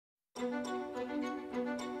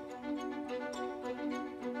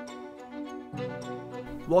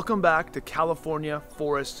Welcome back to California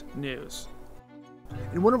Forest News.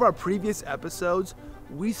 In one of our previous episodes,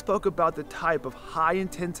 we spoke about the type of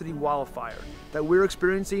high-intensity wildfire that we're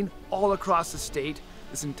experiencing all across the state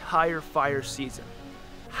this entire fire season.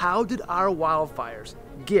 How did our wildfires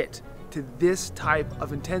get to this type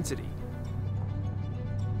of intensity?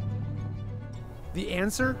 The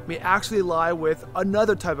answer may actually lie with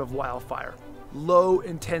another type of wildfire,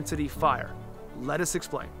 low-intensity fire. Let us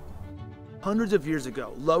explain. Hundreds of years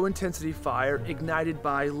ago, low-intensity fire ignited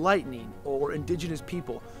by lightning or indigenous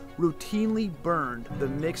people routinely burned the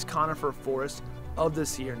mixed conifer forest of the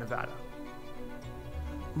Sierra Nevada.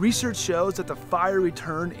 Research shows that the fire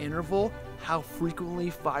return interval, how frequently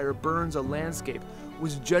fire burns a landscape,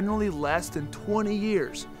 was generally less than 20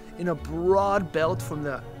 years in a broad belt from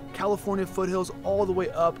the California foothills all the way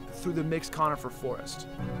up through the mixed conifer forest.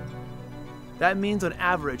 That means on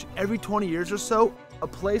average, every 20 years or so, a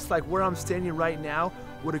place like where I'm standing right now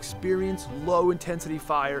would experience low-intensity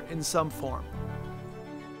fire in some form.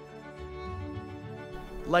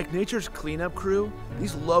 Like nature's cleanup crew,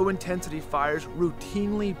 these low-intensity fires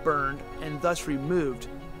routinely burned and thus removed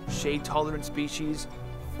shade-tolerant species,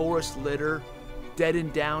 forest litter, dead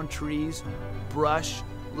and down trees, brush,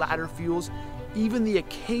 ladder fuels, even the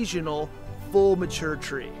occasional full mature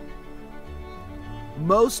tree.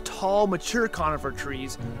 Most tall, mature conifer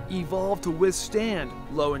trees evolved to withstand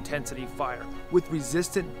low-intensity fire with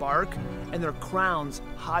resistant bark and their crowns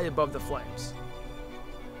high above the flames.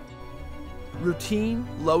 Routine,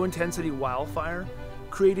 low-intensity wildfire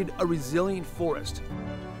created a resilient forest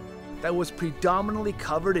that was predominantly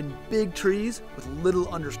covered in big trees with little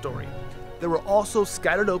understory. There were also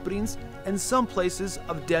scattered openings and some places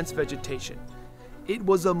of dense vegetation. It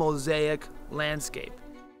was a mosaic landscape.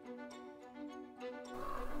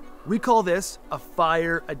 We call this a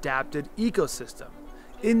fire-adapted ecosystem.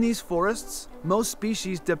 In these forests, most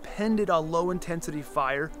species depended on low-intensity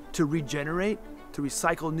fire to regenerate, to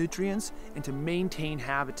recycle nutrients, and to maintain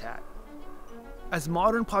habitat. As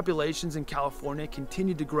modern populations in California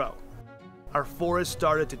continued to grow, our forests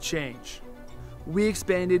started to change. We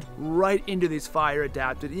expanded right into these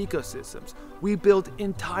fire-adapted ecosystems. We built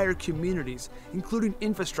entire communities, including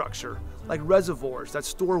infrastructure like reservoirs that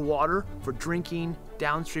store water for drinking,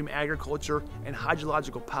 downstream agriculture, and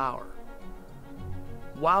hydrological power.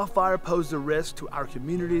 Wildfire posed a risk to our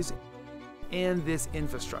communities and this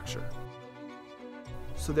infrastructure,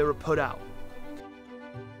 so they were put out.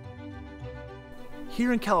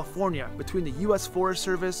 Here in California, between the U.S. Forest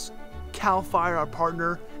Service, CAL FIRE, our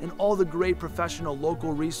partner, and all the great professional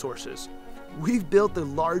local resources, we've built the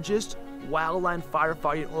largest wildland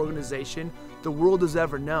firefighting organization the world has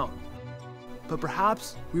ever known. But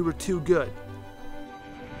perhaps we were too good.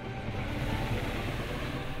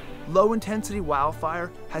 Low-intensity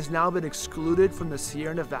wildfire has now been excluded from the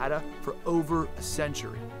Sierra Nevada for over a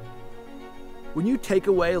century. When you take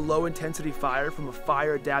away low-intensity fire from a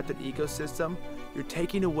fire-adapted ecosystem, you're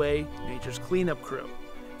taking away nature's cleanup crew.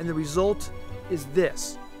 And the result is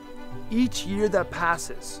this. Each year that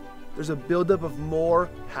passes, there's a buildup of more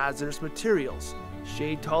hazardous materials,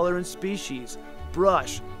 shade-tolerant species,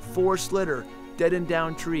 brush, forest litter, dead and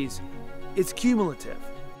down trees. It's cumulative.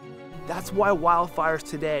 That's why wildfires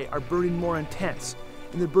today are burning more intense,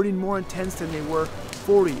 and they're burning more intense than they were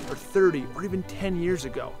 40 or 30 or even 10 years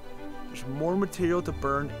ago. There's more material to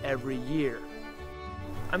burn every year.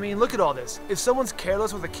 I mean, look at all this. If someone's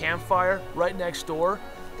careless with a campfire right next door,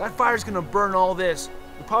 that fire's gonna burn all this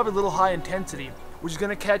with probably a little high intensity, which is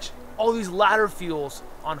gonna catch all these ladder fuels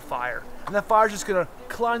on fire. And that fire's just gonna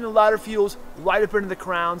climb the ladder fuels right up into the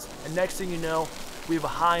crowns, and next thing you know, we have a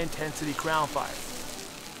high intensity crown fire.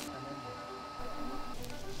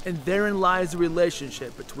 And therein lies the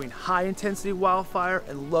relationship between high intensity wildfire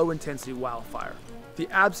and low intensity wildfire. The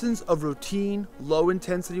absence of routine low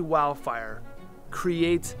intensity wildfire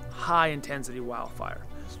creates high intensity wildfire.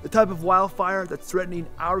 The type of wildfire that's threatening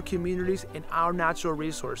our communities and our natural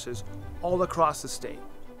resources all across the state.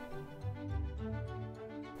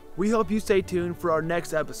 We hope you stay tuned for our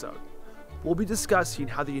next episode. We'll be discussing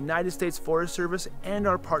how the United States Forest Service and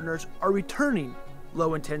our partners are returning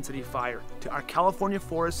low-intensity fire to our California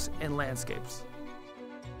forests and landscapes.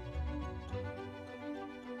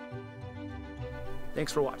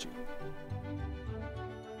 Thanks for watching.